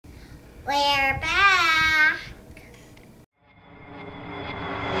We're back!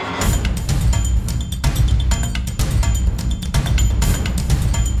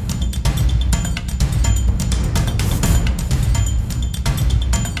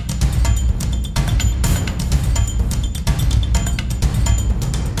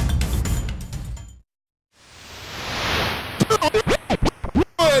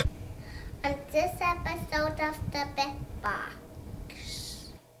 On this episode of the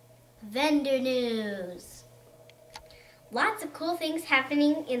BitBox, vendor news. Lots of cool things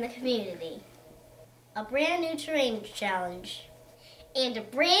happening in the community. A brand new terrain challenge. And a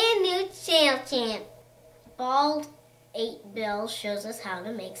brand new channel champ. Bald 8 Bill shows us how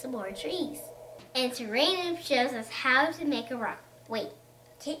to make some more trees. And Terrainoob shows us how to make a rock. Wait,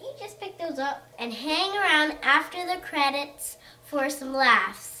 can't you just pick those up and hang around after the credits for some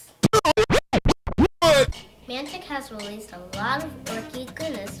laughs? Mantic has released a lot of quirky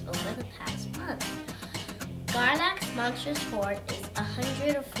goodness over the past month. Garlac's Monstrous Fort is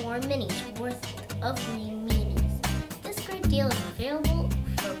 104 minis worth of green minis. This great deal is available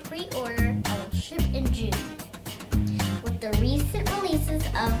for pre-order and will ship in June. With the recent releases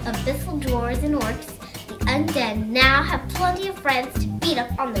of Abyssal Dwarves and Orcs, the undead now have plenty of friends to beat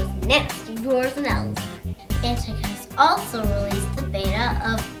up on those nasty dwarves and elves. Mantic has also released the beta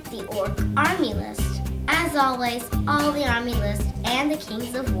of the Orc Army List. As always, all the Army List and the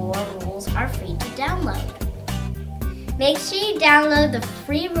Kings of War rules are free to download. Make sure you download the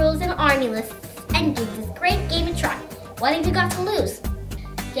free rules and Army Lists and give this great game a try. What have you got to lose?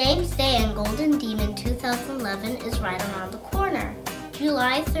 Games Day and Golden Demon 2011 is right around the corner.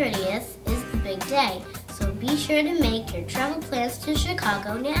 July 30th is the big day, so be sure to make your travel plans to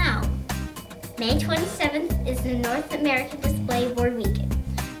Chicago now. May 27th is the North American Display Board Weekend.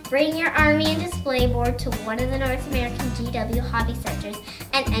 Bring your army and display board to one of the North American GW hobby centers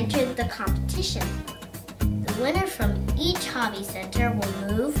and enter the competition. The winner from each hobby center will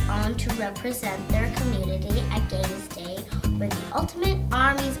move on to represent their community at Games Day, where the Ultimate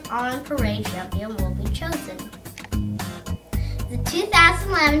Armies on Parade champion will be chosen. The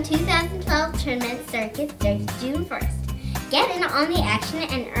 2011-2012 tournament circuit starts June 1st. Get in on the action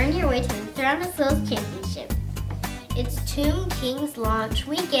and earn your way to the Throne of Souls Championship. It's Tomb King's launch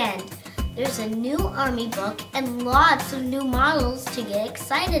weekend. There's a new army book and lots of new models to get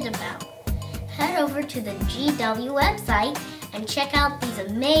excited about. Head over to the GW website and check out these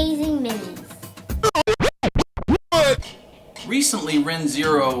amazing minis. Recently, Ren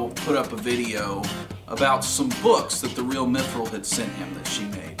Zero put up a video about some books that the Real Mithril had sent him that she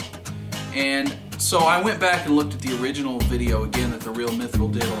made. And so I went back and looked at the original video again that the Real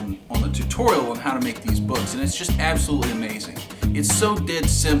Mithril did on the tutorial on how to make these books, and it's just absolutely amazing. It's so dead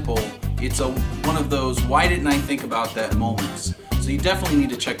simple. It's one of those why didn't I think about that moments. So you definitely need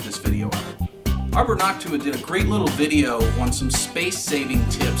to check this video out. Arbor Noctua did a great little video on some space-saving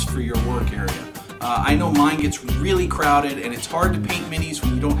tips for your work area. I know mine gets really crowded and it's hard to paint minis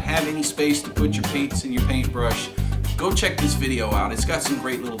when you don't have any space to put your paints in your paintbrush. Go check this video out. It's got some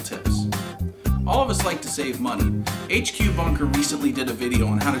great little tips. All of us like to save money. HQ Bunker recently did a video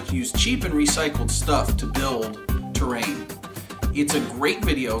on how to use cheap and recycled stuff to build terrain. It's a great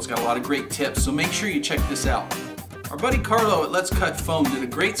video. It's got a lot of great tips, so make sure you check this out. Our buddy Carlo at Let's Cut Foam did a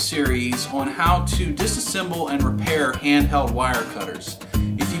great series on how to disassemble and repair handheld wire cutters.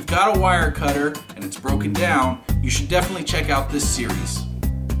 If you've got a wire cutter and it's broken down, you should definitely check out this series.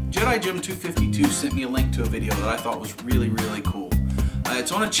 Jedi Jim 252 sent me a link to a video that I thought was really, really cool.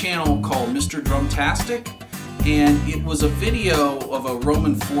 It's on a channel called Mr. Drumtastic, and it was a video of a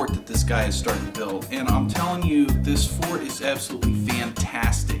Roman fort that this guy is starting to build. And I'm telling you, this fort is absolutely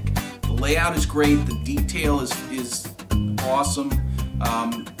fantastic. The layout is great, the detail is awesome.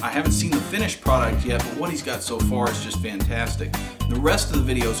 I haven't seen the finished product yet, but what he's got so far is just fantastic. The rest of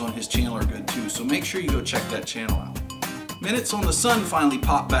the videos on his channel are good too, so make sure you go check that channel out. Minutes on the Sun finally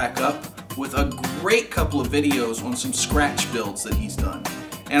popped back up with a great couple of videos on some scratch builds that he's done.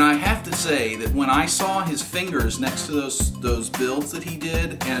 And I have to say that when I saw his fingers next to those builds that he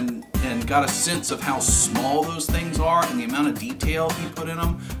did and got a sense of how small those things are and the amount of detail he put in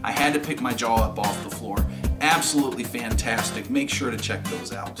them, I had to pick my jaw up off the floor. Absolutely fantastic. Make sure to check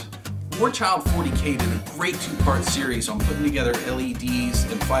those out. Warchild 40K did a great two-part series on putting together LEDs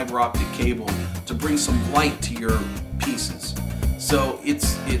and fiber optic cable to bring some light to your pieces. So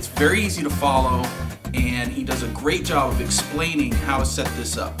it's very easy to follow, and he does a great job of explaining how to set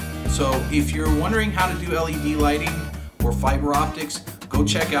this up. So if you're wondering how to do LED lighting or fiber optics, go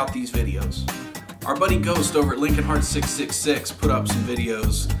check out these videos. Our buddy Ghost over at Lincoln Heart 666 put up some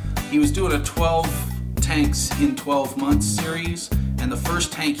videos. He was doing a 12 tanks in 12 months series, and the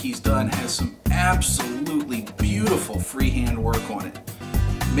first tank he's done has some absolutely beautiful freehand work on it.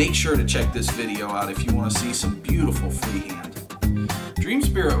 Make sure to check this video out if you want to see some beautiful freehand. Dream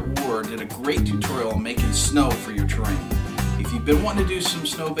Spirit War did a great tutorial on making snow for your terrain. If you've been wanting to do some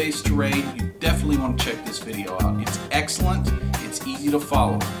snow-based terrain, you definitely want to check this video out. It's excellent, it's easy to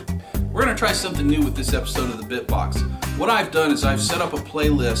follow. We're going to try something new with this episode of the BitBox. What I've done is I've set up a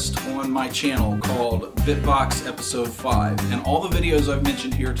playlist on my channel called BitBox Episode 5, and all the videos I've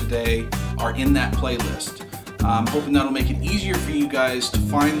mentioned here today are in that playlist. I'm hoping that'll make it easier for you guys to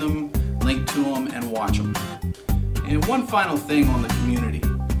find them, link to them, and watch them. And one final thing on the community.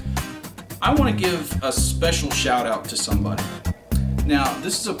 I want to give a special shout out to somebody. Now,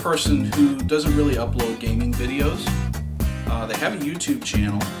 this is a person who doesn't really upload gaming videos. They have a YouTube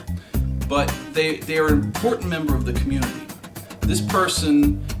channel, but they are an important member of the community. This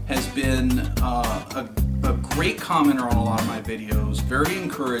person has been a great commenter on a lot of my videos, very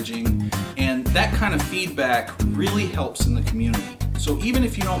encouraging, and that kind of feedback really helps in the community. So even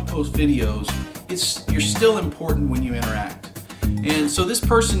if you don't post videos, you're still important when you interact. And so this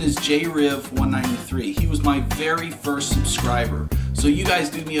person is JRiv193. He was my very first subscriber. So you guys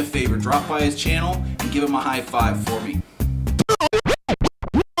do me a favor, drop by his channel and give him a high five for me.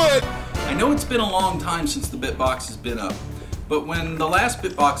 I know it's been a long time since the BitBox has been up, but when the last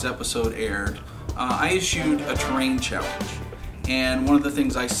BitBox episode aired, I issued a terrain challenge. And one of the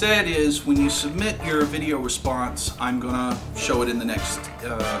things I said is when you submit your video response, I'm gonna show it in the next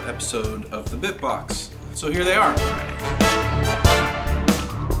episode of the BitBox. So here they are.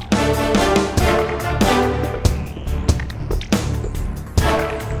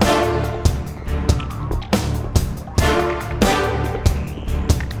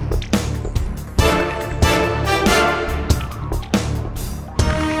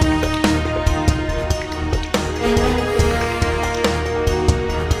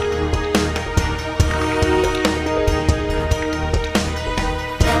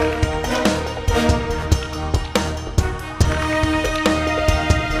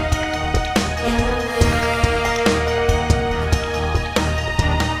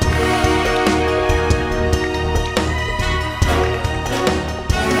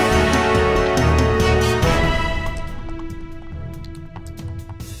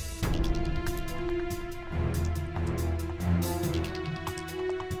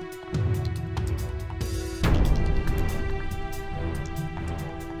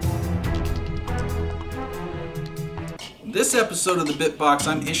 This episode of the BitBox,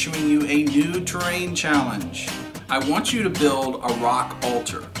 I'm issuing you a new terrain challenge. I want you to build a rock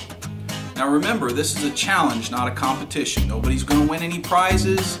altar. Now remember, this is a challenge, not a competition. Nobody's going to win any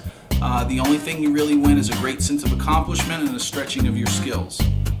prizes. The only thing you really win is a great sense of accomplishment and a stretching of your skills.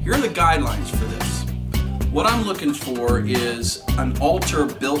 Here are the guidelines for this. What I'm looking for is an altar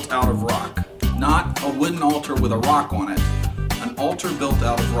built out of rock. Not a wooden altar with a rock on it. An altar built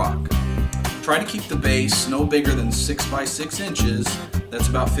out of rock. Try to keep the base no bigger than 6 by 6 inches. That's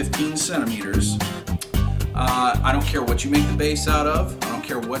about 15 centimeters. I don't care what you make the base out of. I don't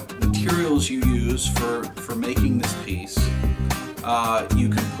care what materials you use for making this piece. You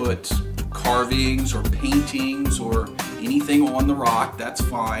can put carvings or paintings or anything on the rock. That's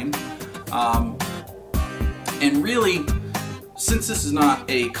fine. And really, since this is not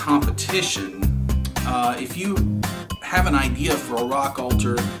a competition, if you have an idea for a rock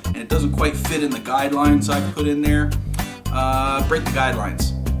altar and it doesn't quite fit in the guidelines I've put in there, break the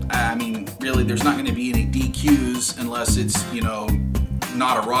guidelines. I mean, really, there's not going to be any DQs unless it's, you know,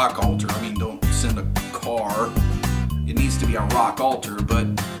 not a rock altar. I mean, don't send a car. It needs to be a rock altar, but,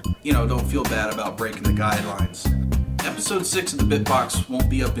 you know, don't feel bad about breaking the guidelines. Episode 6 of the BitBox won't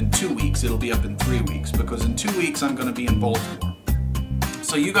be up in 2 weeks, it'll be up in 3 weeks, because in 2 weeks I'm going to be in Baltimore.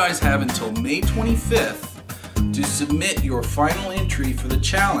 So you guys have until May 25th to submit your final entry for the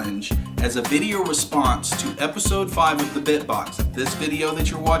challenge as a video response to episode 5 of the BitBox, this video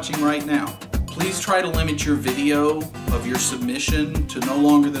that you're watching right now. Please try to limit your video of your submission to no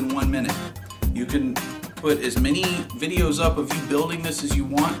longer than 1 minute. You can put as many videos up of you building this as you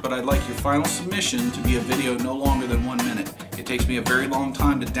want, but I'd like your final submission to be a video no longer than 1 minute. It takes me a very long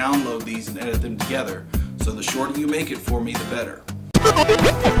time to download these and edit them together, so the shorter you make it for me, the better.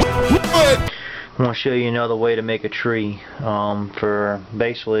 I want to show you another way to make a tree for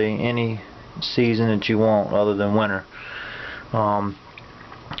basically any season that you want other than winter.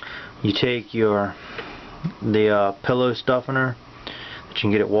 You take the pillow stuffener that you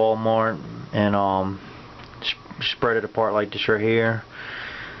can get at Walmart and spread it apart like this right here.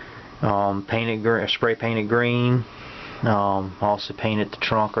 Spray paint it green. Also painted the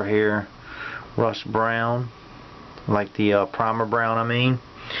trunk right here rust brown like the primer brown, I mean.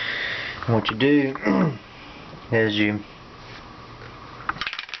 And what you do is you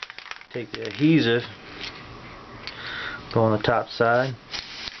take the adhesive, go on the top side,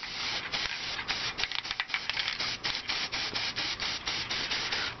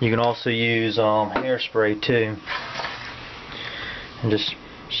 you can also use hairspray too, and just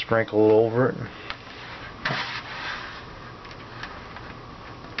sprinkle it over it.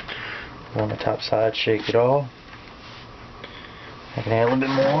 On the top side, shake it off. I can add a little bit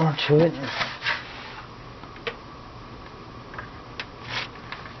more to it.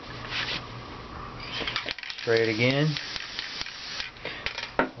 Spray it again.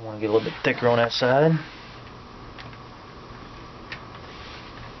 I want to get a little bit thicker on that side.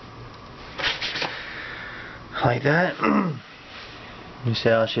 Like that. You see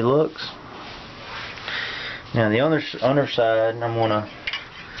how she looks. Now the underside, I'm gonna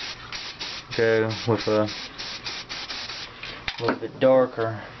go with a little bit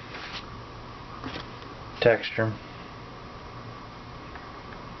darker texture.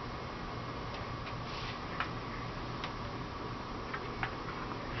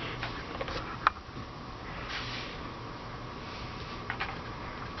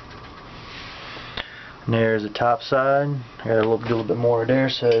 And there's the top side. I gotta do a little bit more there,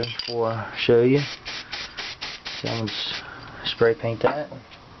 so before I show you, so I'm gonna spray paint that.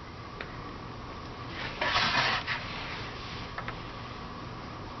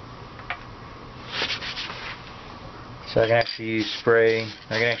 So I can actually use spray.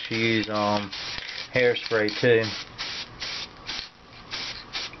 I can actually use hairspray too.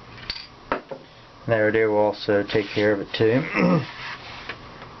 There will also take care of it too.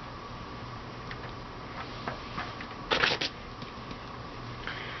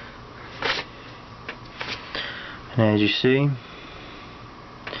 And as you see,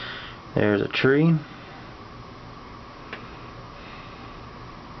 there's a tree.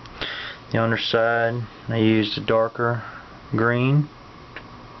 The underside, I used a darker green.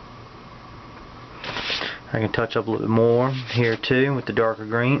 I can touch up a little bit more here too with the darker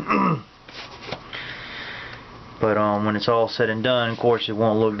green. But when it's all said and done, of course it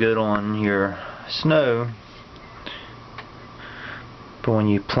won't look good on your snow. But when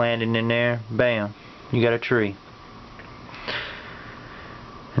you plant it in there, bam, you got a tree.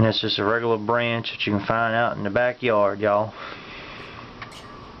 And that's just a regular branch that you can find out in the backyard, y'all.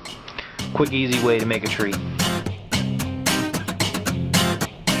 Quick, easy way to make a tree.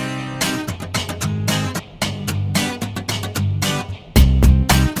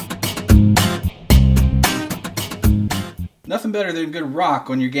 Nothing better than a good rock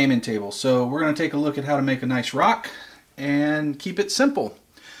on your gaming table. So we're going to take a look at how to make a nice rock and keep it simple.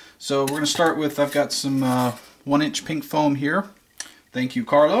 So we're going to start with, I've got some 1-inch pink foam here. Thank you,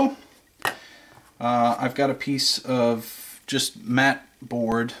 Carlo. I've got a piece of just matte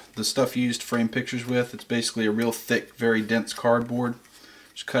board, the stuff you use to frame pictures with. It's basically a real thick, very dense cardboard.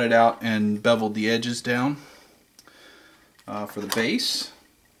 Just cut it out and beveled the edges down for the base.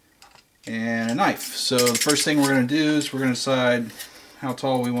 And a knife. So the first thing we're going to do is we're going to decide how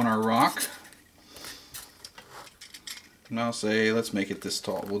tall we want our rock. And I'll say let's make it this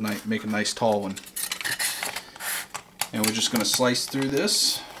tall. We'll make a nice tall one. And we're just going to slice through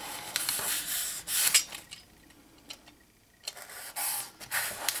this.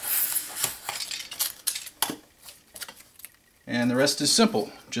 And the rest is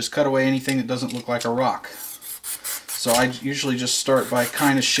simple. Just cut away anything that doesn't look like a rock. So I usually just start by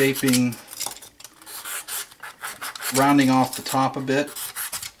kind of shaping, rounding off the top a bit,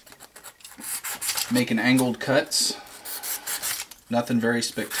 making angled cuts. Nothing very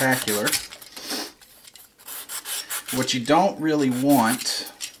spectacular. What you don't really want,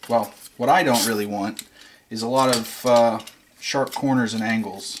 well, what I don't really want, is a lot of sharp corners and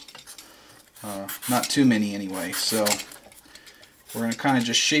angles. Not too many anyway. So we're going to kind of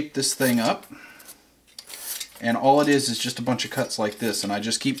just shape this thing up. And all it is just a bunch of cuts like this, and I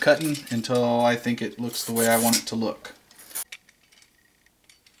just keep cutting until I think it looks the way I want it to look.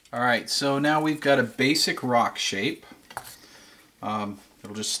 Alright, so now we've got a basic rock shape.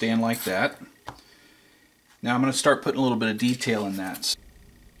 It'll just stand like that. Now I'm going to start putting a little bit of detail in that.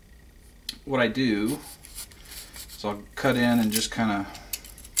 What I do is I'll cut in and just kind of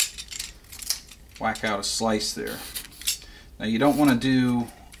whack out a slice there. Now you don't want to do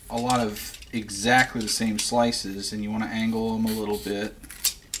a lot of exactly the same slices, and you want to angle them a little bit.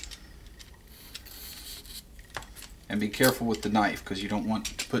 And be careful with the knife, because you don't want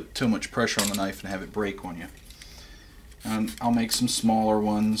to put too much pressure on the knife and have it break on you. And I'll make some smaller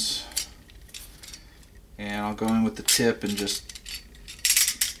ones, and I'll go in with the tip and just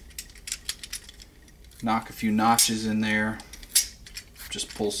knock a few notches in there,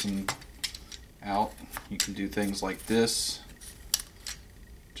 just pull some out. You can do things like this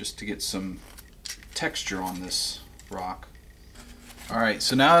just to get some texture on this rock. Alright,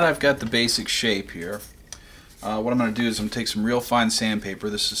 so now that I've got the basic shape here, what I'm going to do is I'm going to take some real fine sandpaper,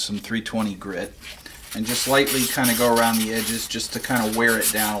 this is some 320 grit, and just lightly kind of go around the edges just to kind of wear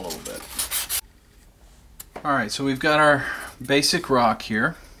it down a little bit. Alright, so we've got our basic rock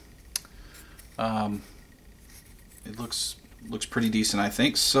here. It looks pretty decent, I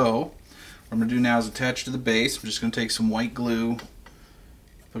think. So what I'm going to do now is attach to the base. I'm just going to take some white glue,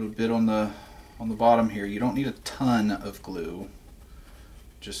 put a bit on the bottom here. You don't need a ton of glue.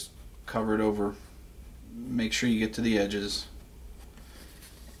 Just cover it over. Make sure you get to the edges.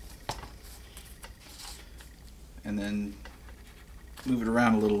 And then move it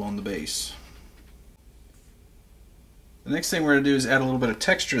around a little on the base. The next thing we're going to do is add a little bit of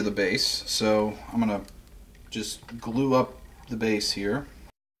texture to the base. So I'm going to just glue up the base here.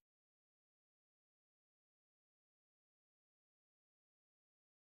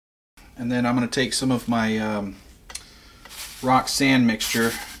 And then I'm going to take some of my rock sand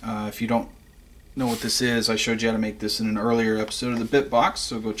mixture. If you don't know what this is, I showed you how to make this in an earlier episode of the BitBox,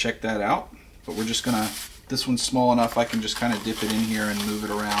 so go check that out. But we're just going to, this one's small enough I can just kind of dip it in here and move it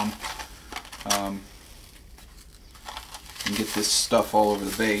around. And get this stuff all over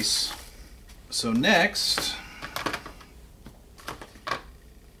the base. So next,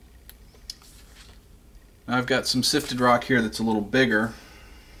 I've got some sifted rock here that's a little bigger.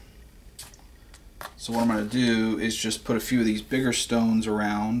 So what I'm going to do is just put a few of these bigger stones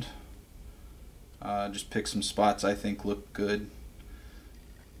around. Just pick some spots I think look good.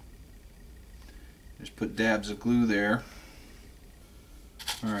 Just put dabs of glue there.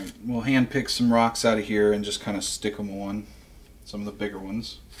 Alright, we'll hand pick some rocks out of here and just kind of stick them on, some of the bigger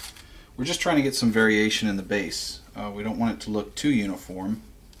ones. We're just trying to get some variation in the base. We don't want it to look too uniform.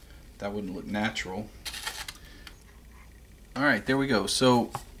 That wouldn't look natural. Alright, there we go. So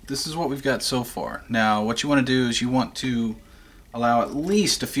this is what we've got so far. Now what you want to do is you want to allow at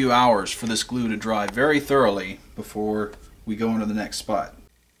least a few hours for this glue to dry very thoroughly before we go into the next spot.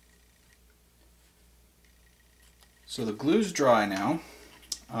 So the glue's dry now.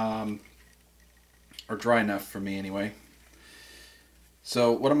 Or dry enough for me anyway.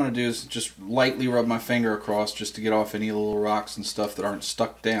 So what I'm going to do is just lightly rub my finger across just to get off any little rocks and stuff that aren't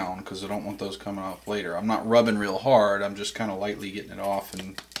stuck down, because I don't want those coming off later. I'm not rubbing real hard, I'm just kind of lightly getting it off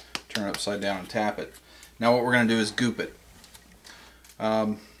and turn it upside down and tap it. Now what we're going to do is goop it.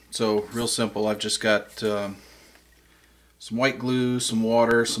 So real simple, I've just got some white glue, some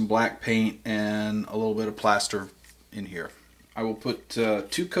water, some black paint, and a little bit of plaster in here. I will put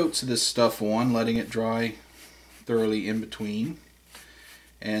 2 coats of this stuff on, letting it dry thoroughly in between.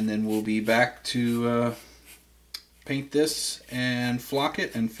 And then we'll be back to paint this and flock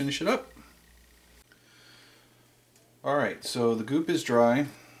it and finish it up. Alright, so the goop is dry.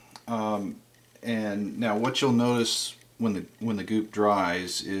 And now what you'll notice when the goop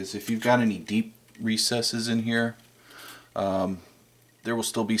dries is if you've got any deep recesses in here, there will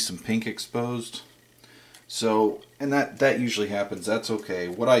still be some pink exposed. So, and that usually happens, that's okay.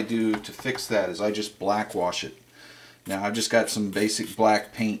 What I do to fix that is I just black wash it. Now I've just got some basic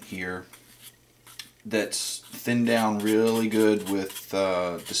black paint here that's thinned down really good with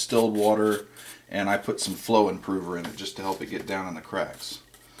distilled water, and I put some flow improver in it just to help it get down in the cracks.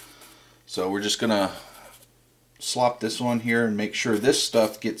 So we're just gonna slop this on here and make sure this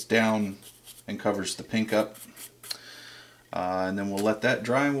stuff gets down and covers the pink up, and then we'll let that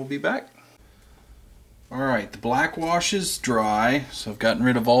dry and we'll be back. Alright, the black wash is dry, so I've gotten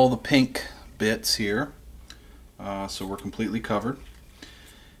rid of all the pink bits here. So we're completely covered.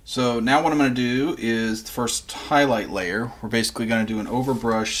 So now what I'm going to do is the first highlight layer. We're basically going to do an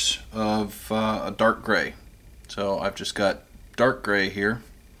overbrush of a dark gray. So I've just got dark gray here.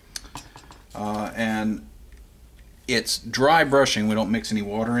 And it's dry brushing, we don't mix any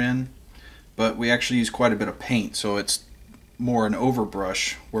water in, but we actually use quite a bit of paint, so it's more an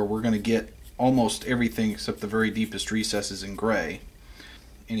overbrush where we're going to get almost everything except the very deepest recesses in gray.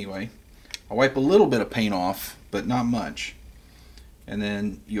 Anyway, I wipe a little bit of paint off, but not much. And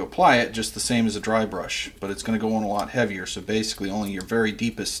then you apply it just the same as a dry brush, but it's going to go on a lot heavier, so basically only your very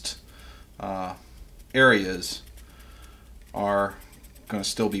deepest areas are going to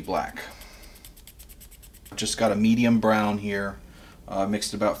still be black. I've just got a medium brown here,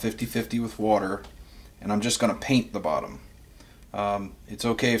 mixed about 50-50 with water, and I'm just going to paint the bottom. It's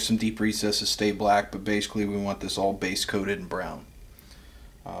okay if some deep recesses stay black, but basically we want this all base coated in brown.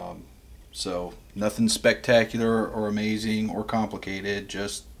 So nothing spectacular or amazing or complicated,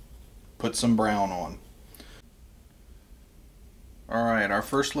 just put some brown on. Alright, our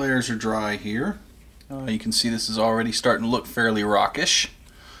first layers are dry here. You can see this is already starting to look fairly rockish.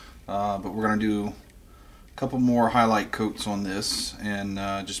 But we're going to do a couple more highlight coats on this and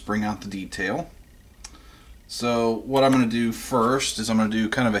just bring out the detail. So what I'm going to do first is I'm going to do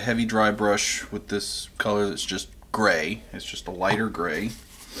kind of a heavy dry brush with this color that's just gray. It's just a lighter gray.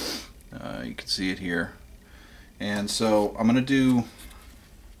 You can see it here. And so I'm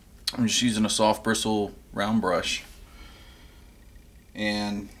just using a soft bristle round brush.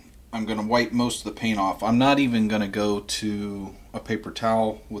 And I'm going to wipe most of the paint off. I'm not even going to go to a paper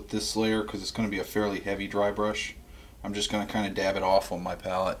towel with this layer because it's going to be a fairly heavy dry brush. I'm just going to kind of dab it off on my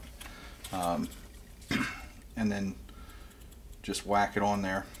palette and then just whack it on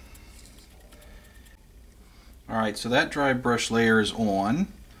there. Alright, so that dry brush layer is on,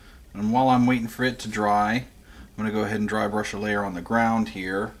 and while I'm waiting for it to dry, I'm going to go ahead and dry brush a layer on the ground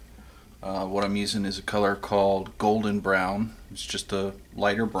here. What I'm using is a color called golden brown. It's just a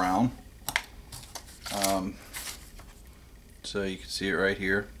lighter brown. So you can see it right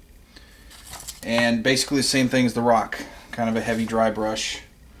here. And basically the same thing as the rock. Kind of a heavy dry brush.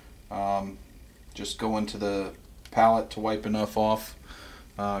 Just go into the palette to wipe enough off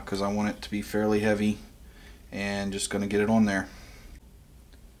because I want it to be fairly heavy. And just going to get it on there.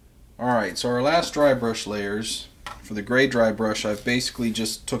 Alright, so our last dry brush layers. For the gray dry brush, I've basically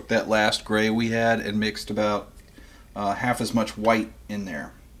just took that last gray we had and mixed about half as much white in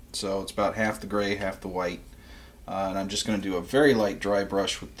there. So it's about half the gray, half the white. And I'm just going to do a very light dry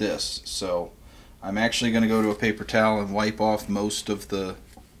brush with this. So I'm actually going to go to a paper towel and wipe off most of the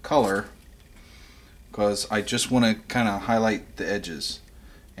color because I just want to kind of highlight the edges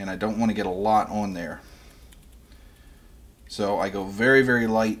and I don't want to get a lot on there. So I go very, very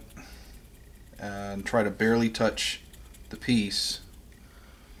light and try to barely touch the piece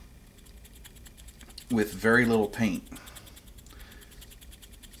with very little paint.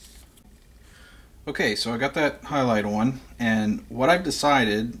 Okay, so I got that highlight on, and what I've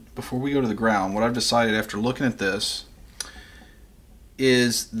decided, before we go to the ground, what I've decided after looking at this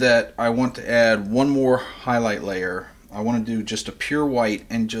is that I want to add one more highlight layer. I want to do just a pure white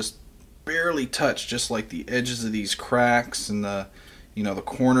and just barely touch just like the edges of these cracks and the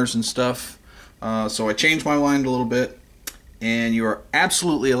corners and stuff. So I changed my mind a little bit, and you are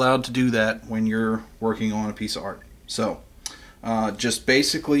absolutely allowed to do that when you're working on a piece of art. So just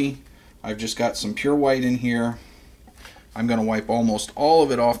basically I've just got some pure white in here. I'm going to wipe almost all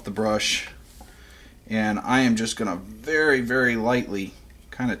of it off the brush, and I am just going to very, very lightly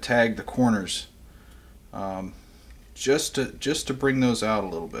kind of tag the corners just to bring those out a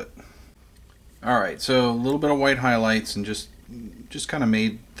little bit. Alright, so a little bit of white highlights and just kind of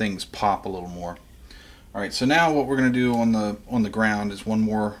made things pop a little more. Alright, so now what we're going to do on the ground is one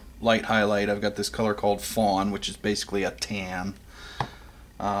more light highlight. I've got this color called fawn, which is basically a tan.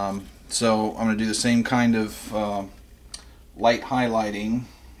 So I'm going to do the same kind of light highlighting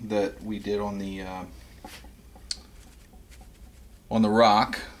that we did on the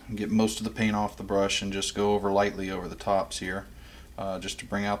rock. Get most of the paint off the brush and just go over lightly over the tops here, just to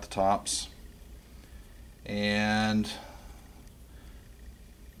bring out the tops. And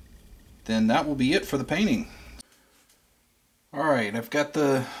then that will be it for the painting. Alright, I've got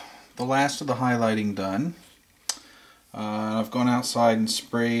the last of the highlighting done. I've gone outside and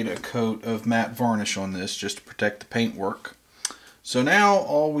sprayed a coat of matte varnish on this just to protect the paintwork. So now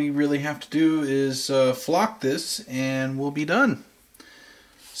all we really have to do is flock this and we'll be done.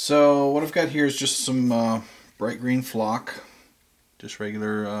 So what I've got here is just some bright green flock, just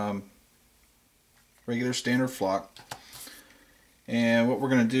regular standard flock. And what we're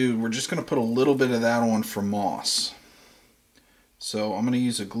going to do, we're just going to put a little bit of that on for moss. So I'm going to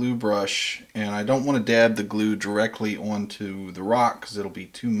use a glue brush, and I don't want to dab the glue directly onto the rock because it'll be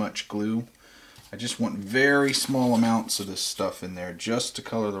too much glue. I just want very small amounts of this stuff in there just to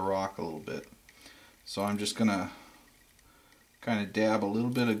color the rock a little bit. So I'm just going to kind of dab a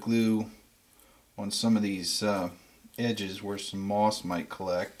little bit of glue on some of these edges where some moss might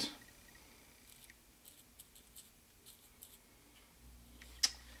collect.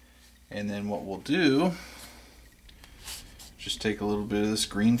 And then what we'll do, just take a little bit of this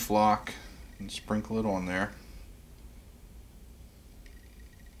green flock and sprinkle it on there.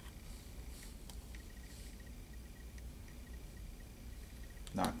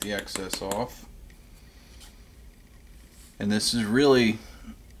 Knock the excess off. And this is really,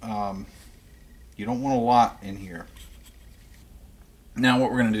 you don't want a lot in here. Now what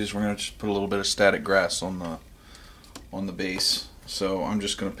we're going to do is we're going to just put a little bit of static grass on the base. So I'm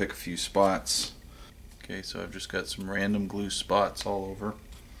just going to pick a few spots. Okay, so I've just got some random glue spots all over.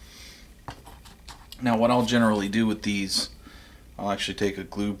 Now what I'll generally do with these, I'll actually take a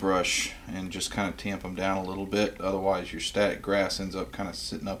glue brush and just kind of tamp them down a little bit, otherwise your static grass ends up kind of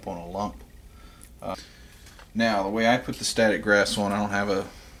sitting up on a lump. Now the way I put the static grass on, I don't have a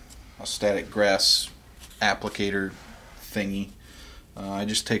static grass applicator thingy. I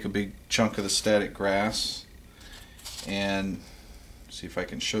just take a big chunk of the static grass and see if I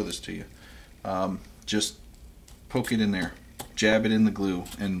can show this to you. Just poke it in there, jab it in the glue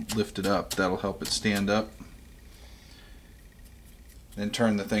and lift it up. That'll help it stand up. Then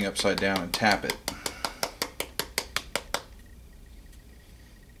turn the thing upside down and tap it.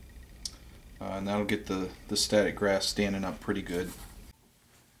 And that'll get the static grass standing up pretty good.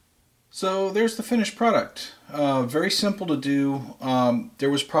 So there's the finished product. Very simple to do. There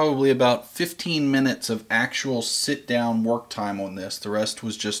was probably about 15 minutes of actual sit-down work time on this. The rest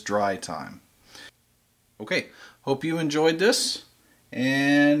was just dry time. Okay, hope you enjoyed this,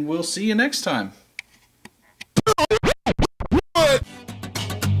 and we'll see you next time.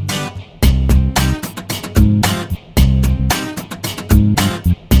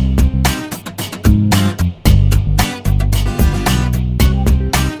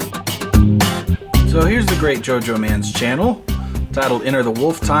 So here's the Great JoJo Man's channel, titled Enter the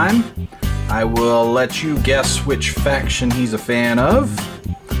Wolf Time. I will let you guess which faction he's a fan of.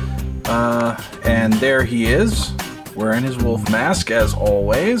 And there he is, wearing his wolf mask as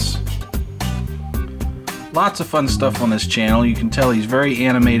always. Lots of fun stuff on this channel. You can tell he's very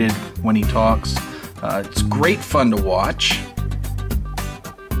animated when he talks. It's great fun to watch.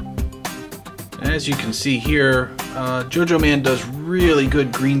 As you can see here, JoJo Man does really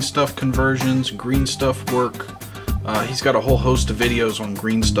good green stuff conversions, green stuff work. He's got a whole host of videos on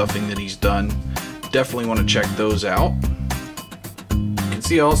green stuffing that he's done. Definitely want to check those out. You can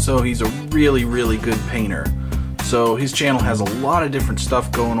see also he's a really good painter. So his channel has a lot of different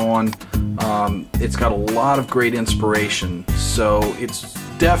stuff going on. It's got a lot of great inspiration, so it's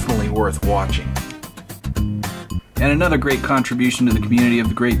definitely worth watching. And another great contribution to the community of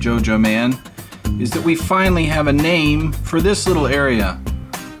the Great JoJo Man is that we finally have a name for this little area,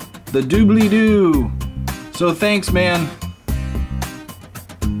 the Doobly-Doo. So thanks, man.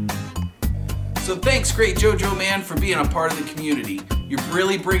 So thanks, Great JoJo Man, for being a part of the community. You're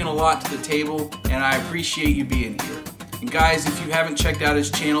really bringing a lot to the table, and I appreciate you being here. And guys, if you haven't checked out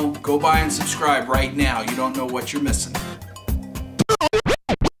his channel, go by and subscribe right now. You don't know what you're missing.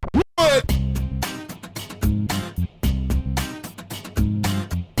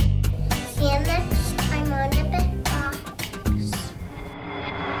 See you next time on the BitBox.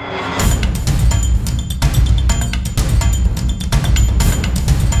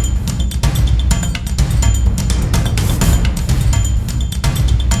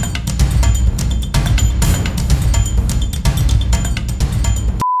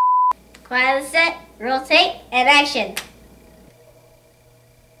 Quiet, set, rotate, and action.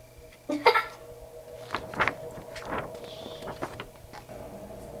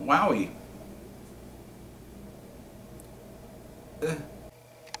 Wowie.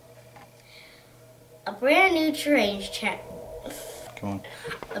 A brand new terrain check. Come on.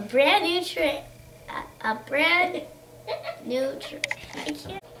 A brand new terrain. A brand new terrain. I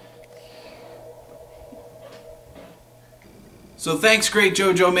can't. So thanks, Great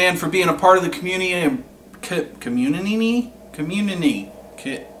JoJo Man, for being a part of the community and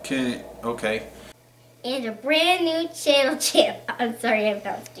okay. And a brand new channel. I'm sorry, I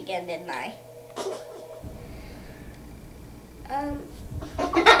bounced again, didn't I?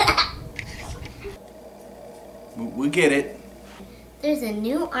 We get it. There's a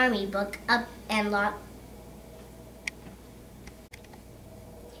new army book up and locked.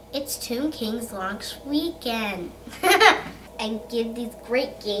 It's Toon King's launch weekend. And give these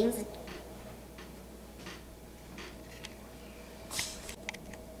great games.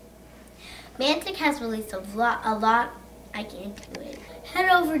 Mantic has released a lot. I can't do it.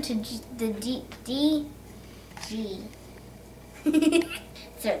 Head over to the DG.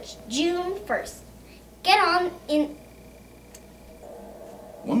 Search June 1st. Get on in.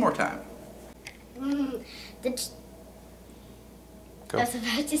 One more time. Go. Go. I was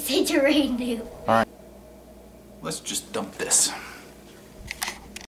about to say Terrainoob. All right. Let's just dump this.